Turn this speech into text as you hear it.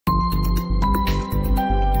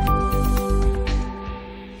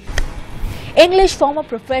English farmer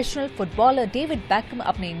professional footballer David Beckham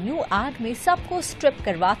अपने new add में सबको स्ट्रिप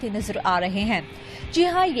करवाते नजर आ रहे हैं। जी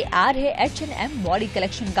हाँ, ये एड है H&M बॉडी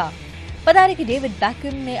कलेक्शन का। बता रहे कि डेविड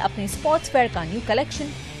बैकहम ने अपने स्पोर्ट्स वेयर का new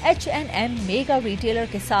collection H&M mega retailer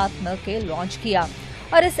के साथ मिलकर लॉन्च किया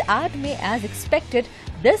और इस एड में as expected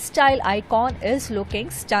this style icon is looking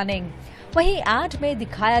stunning. वहीं एड में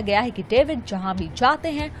दिखाया गया है कि डेविड जहां भी जाते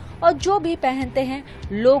हैं और जो भी पहनते हैं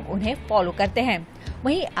लोग उन्हें फॉलो करते हैं।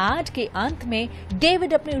 वहीं एड के अंत में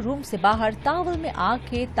डेविड अपने रूम से बाहर टॉवल में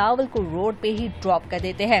आके टॉवल को रोड पे ही ड्रॉप कर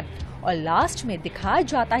देते हैं और लास्ट में दिखाया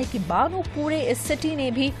जाता है कि मानो पूरे इस सिटी ने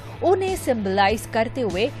भी उन्हें सिंबलाइज करते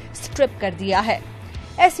हुए स्ट्रिप कर दिया है।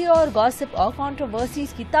 ऐसी और गॉसिप और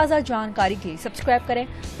कंट्रोवर्सीज की ताज़ा जानकारी के लिए सब्सक्राइब करें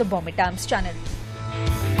द बॉम्बे टाइम्स चैनल।